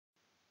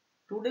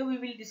Today we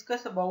will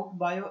discuss about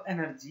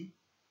bioenergy.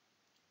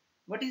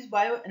 What is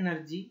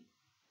bioenergy?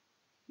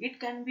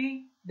 It can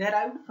be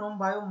derived from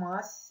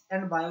biomass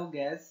and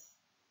biogas.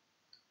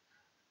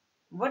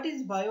 What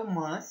is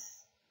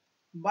biomass?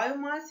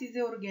 Biomass is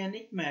a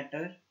organic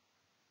matter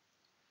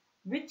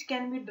which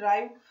can be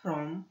derived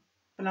from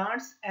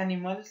plants,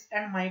 animals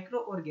and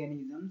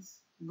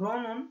microorganisms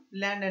grown on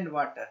land and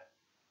water.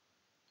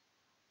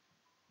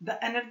 The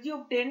energy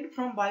obtained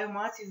from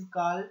biomass is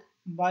called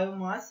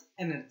biomass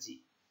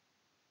energy.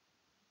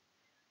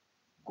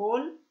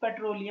 Coal,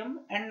 petroleum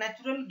and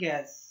natural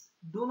gas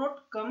do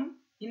not come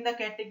in the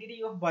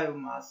category of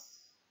biomass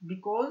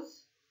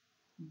because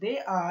they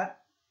are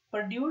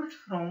produced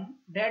from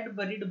dead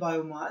buried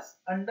biomass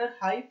under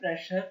high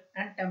pressure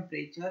and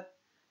temperature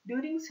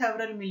during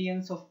several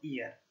millions of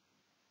years.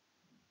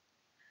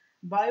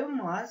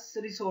 Biomass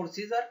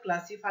resources are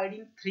classified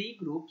in three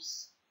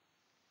groups.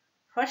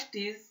 First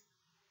is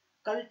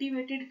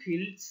cultivated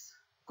fields,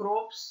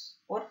 crops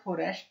or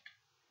forest,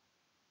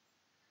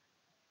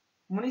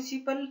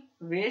 municipal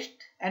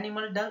waste,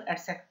 animal dung,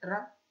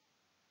 etc.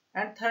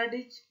 And third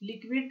is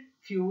liquid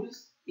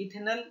fuels,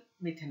 ethanol,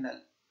 methanol.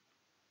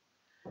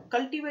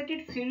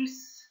 Cultivated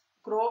fields,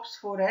 crops,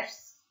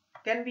 forests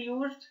can be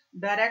used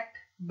direct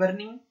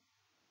burning,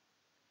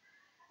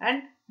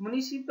 and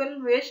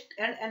municipal waste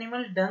and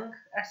animal dung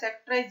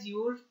etc. is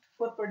used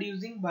for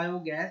producing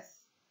biogas,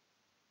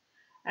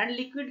 and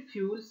liquid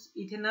fuels,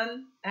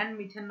 ethanol and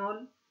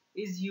methanol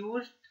is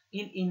used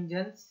in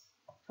engines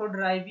for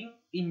driving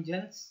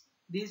engines.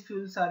 These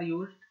fuels are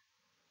used.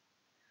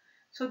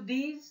 So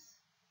these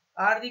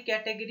are the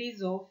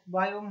categories of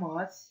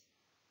biomass.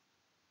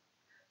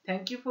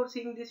 Thank you for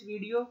seeing this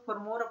video. For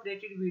more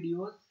updated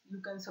videos, you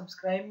can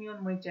subscribe me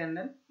on my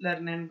channel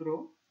Learn and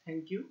Grow.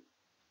 Thank you.